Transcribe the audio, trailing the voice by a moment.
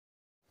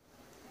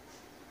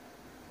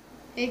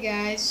Hey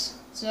guys,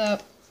 what's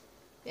up?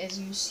 As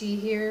you see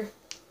here,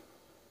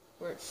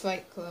 we're at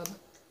Fight Club.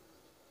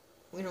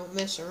 We don't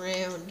mess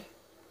around.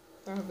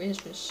 Our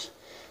business.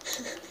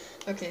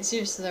 Okay,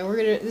 seriously though,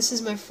 this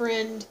is my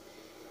friend.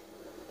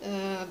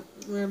 We're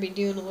gonna be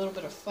doing a little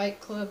bit of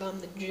Fight Club.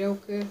 I'm the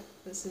Joker.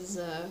 This is,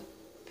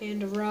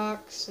 Panda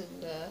Rocks,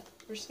 and,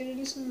 we're just gonna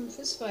do some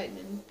fist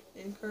fighting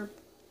in Kerp.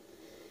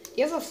 Do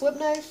you have a flip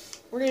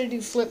knife? We're gonna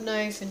do flip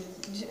knife and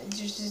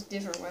just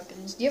different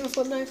weapons. Do you have a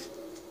flip knife?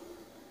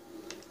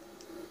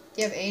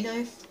 Do you have a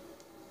knife?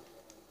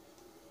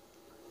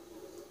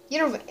 You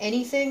don't have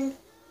anything?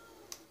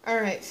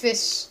 Alright,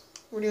 fists.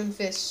 We're doing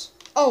fists.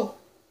 Oh!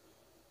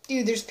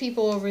 Dude, there's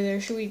people over there.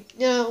 Should we...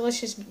 No,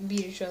 let's just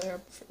beat each other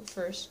up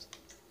first.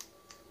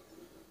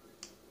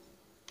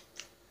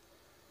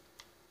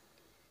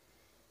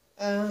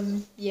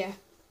 Yeah.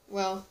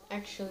 Well,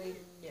 actually,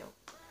 no.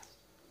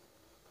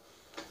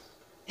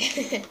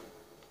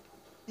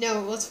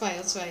 No, let's fight,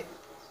 let's fight.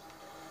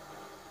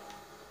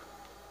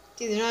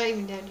 Dude, they're not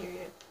even down here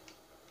yet.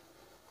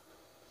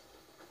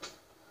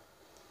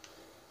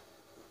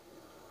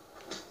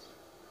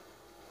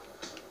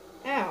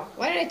 Ow,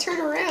 why did I turn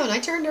around? I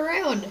turned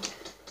around!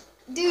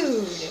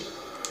 Dude!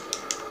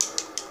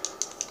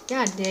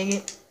 God dang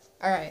it.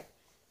 Alright.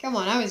 Come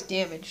on, I was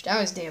damaged. I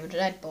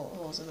had bullet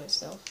holes in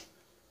myself.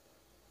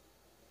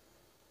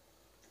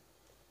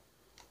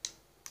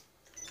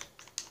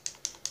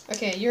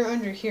 Okay, you're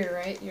under here,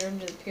 right? You're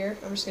under the pier.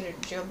 I'm just gonna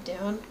jump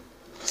down.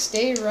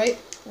 Stay right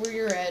where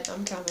you're at.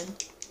 I'm coming.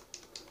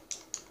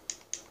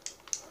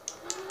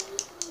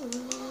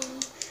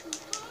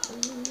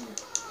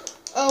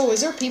 Oh,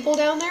 is there people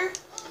down there?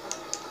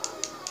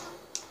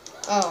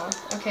 Oh,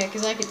 okay,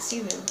 because I could see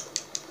them.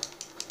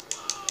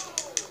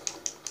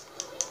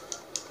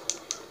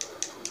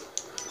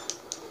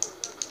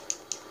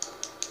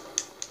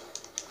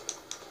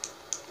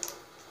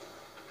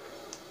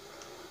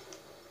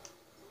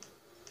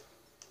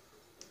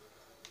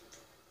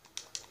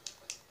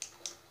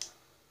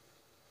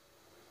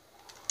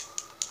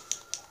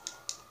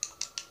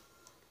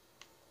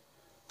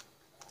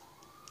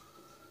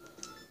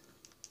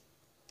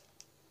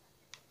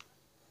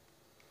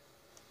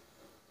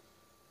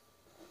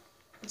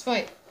 Let's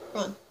fight.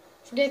 Come on.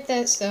 Forget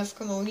that stuff.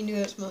 Come on, we can do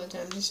that some other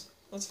time. Just,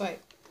 let's fight.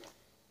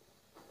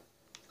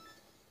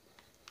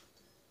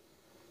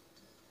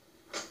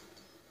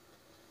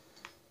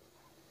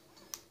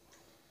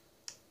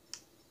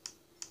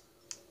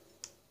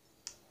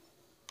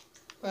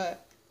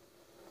 But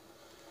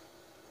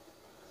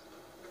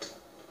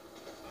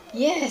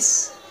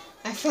yes!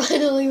 I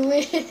finally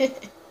win!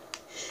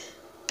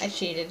 I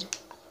cheated.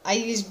 I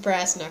used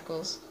brass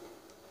knuckles.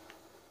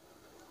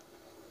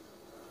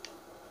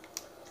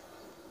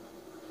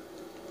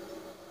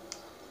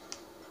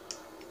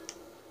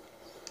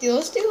 Dude,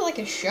 let's do like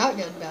a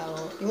shotgun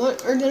battle. You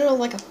want, or no,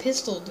 like a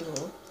pistol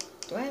duel.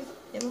 Do I have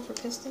ammo for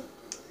pistol?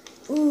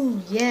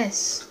 Ooh,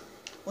 yes.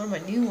 One of my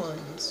new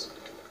ones.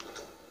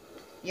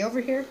 You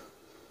over here?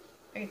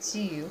 I can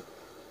see you.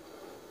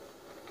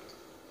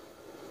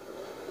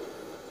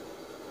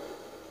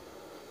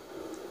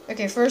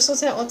 Okay, first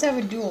let's have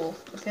a duel,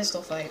 a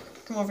pistol fight.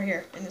 Come over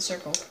here in the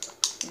circle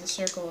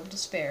of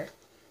despair.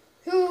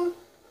 Who?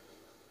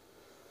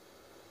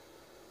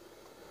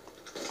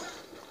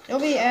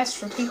 Nobody asks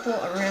for people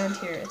around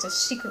here. It's a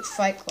secret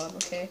fight club,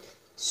 okay?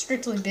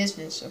 Strictly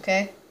business,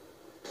 okay?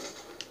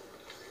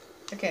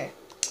 Okay.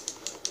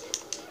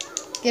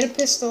 Get a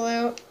pistol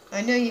out.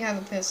 I know you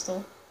have a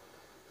pistol.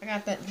 I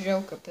got that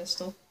Joker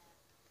pistol.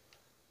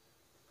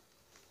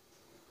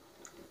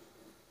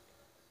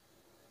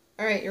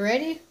 Alright, you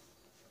ready?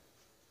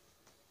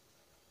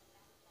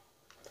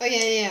 Oh,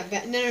 yeah.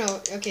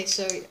 No. Okay,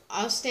 so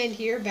I'll stand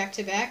here back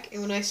to back,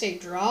 and when I say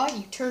draw,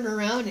 you turn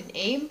around and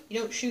aim.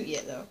 You don't shoot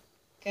yet, though.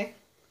 Okay?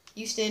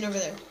 You stand over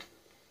there.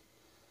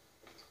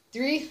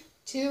 3,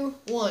 2,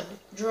 1.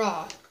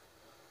 Draw.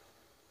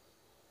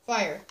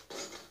 Fire.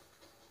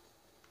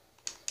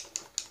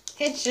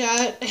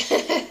 Headshot.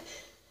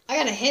 I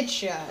got a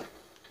headshot.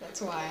 That's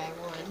why I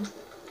won.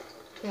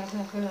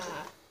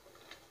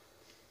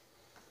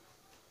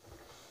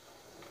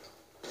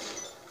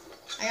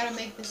 I gotta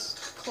make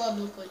this club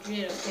look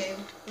legit, okay?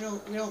 We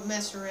don't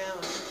mess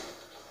around.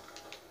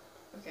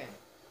 Okay.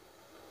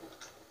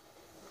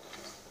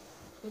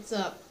 What's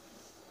up?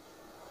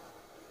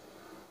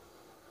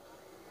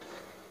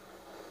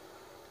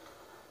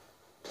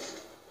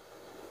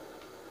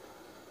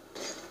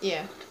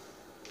 Yeah.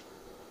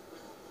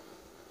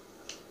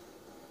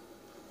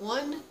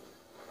 1,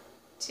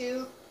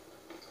 2.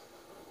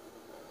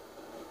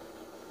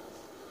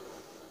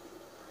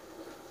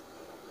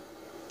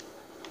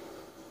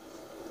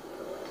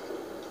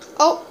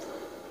 Oh!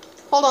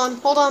 Hold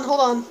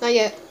on. Not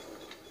yet.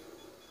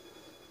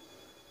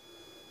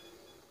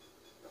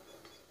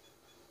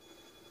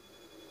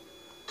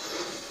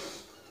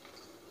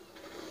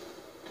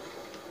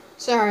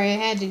 Sorry, I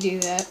had to do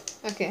that.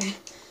 Okay.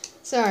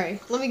 Sorry.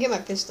 Let me get my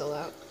pistol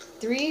out.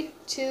 3,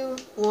 2,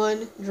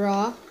 1,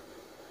 draw.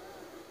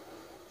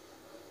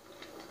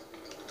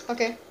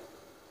 Okay.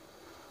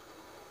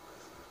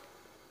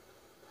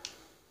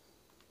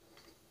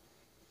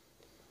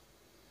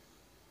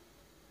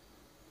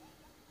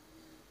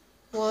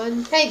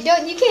 1. Hey,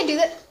 don't, you can't do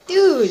that.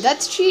 Dude,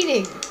 that's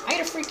cheating. I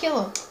got a free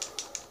kill.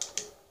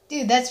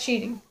 Dude, that's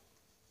cheating.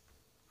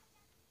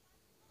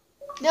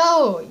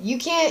 No, you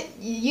can't.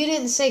 You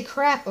didn't say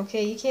crap,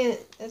 okay? You can't.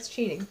 That's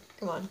cheating.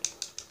 Come on.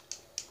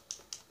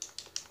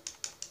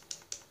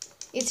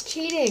 It's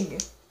cheating.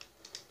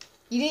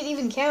 You didn't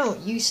even count.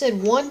 You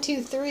said 1,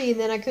 2, 3, and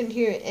then I couldn't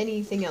hear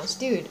anything else.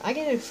 Dude, I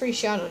get a free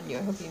shot on you.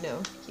 I hope you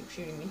know. Keep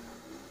shooting me.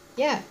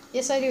 Yeah,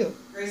 yes I do.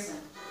 Grayson.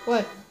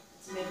 What?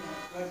 It's midnight.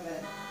 Go to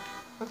bed.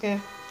 Okay.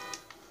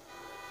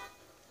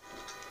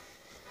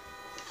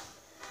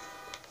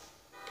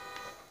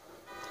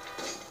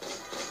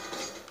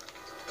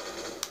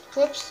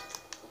 Whoops.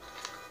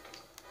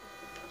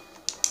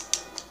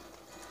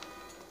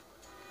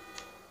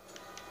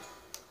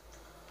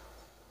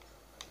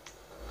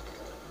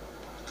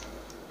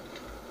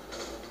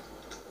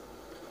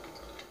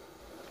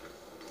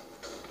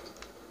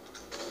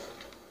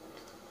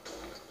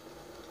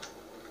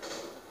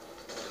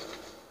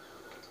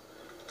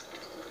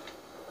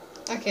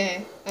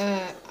 Okay,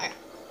 I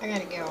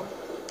gotta go.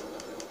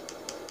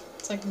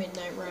 It's like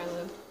midnight where I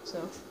live,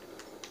 so.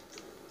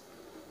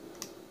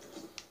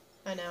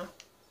 I know.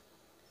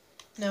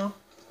 No.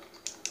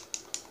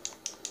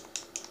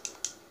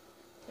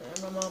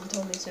 My mom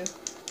told me to.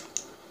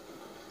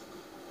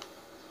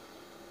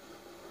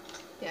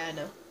 Yeah, I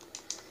know.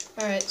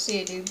 Alright, see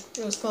you, dude.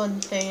 It was fun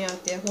hanging out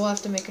with you. We'll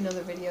have to make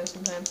another video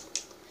sometime.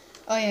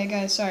 Oh yeah,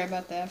 guys, sorry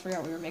about that. I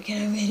forgot we were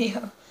making a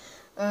video.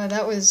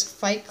 That was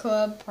Fight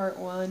Club Part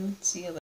 1. See you later.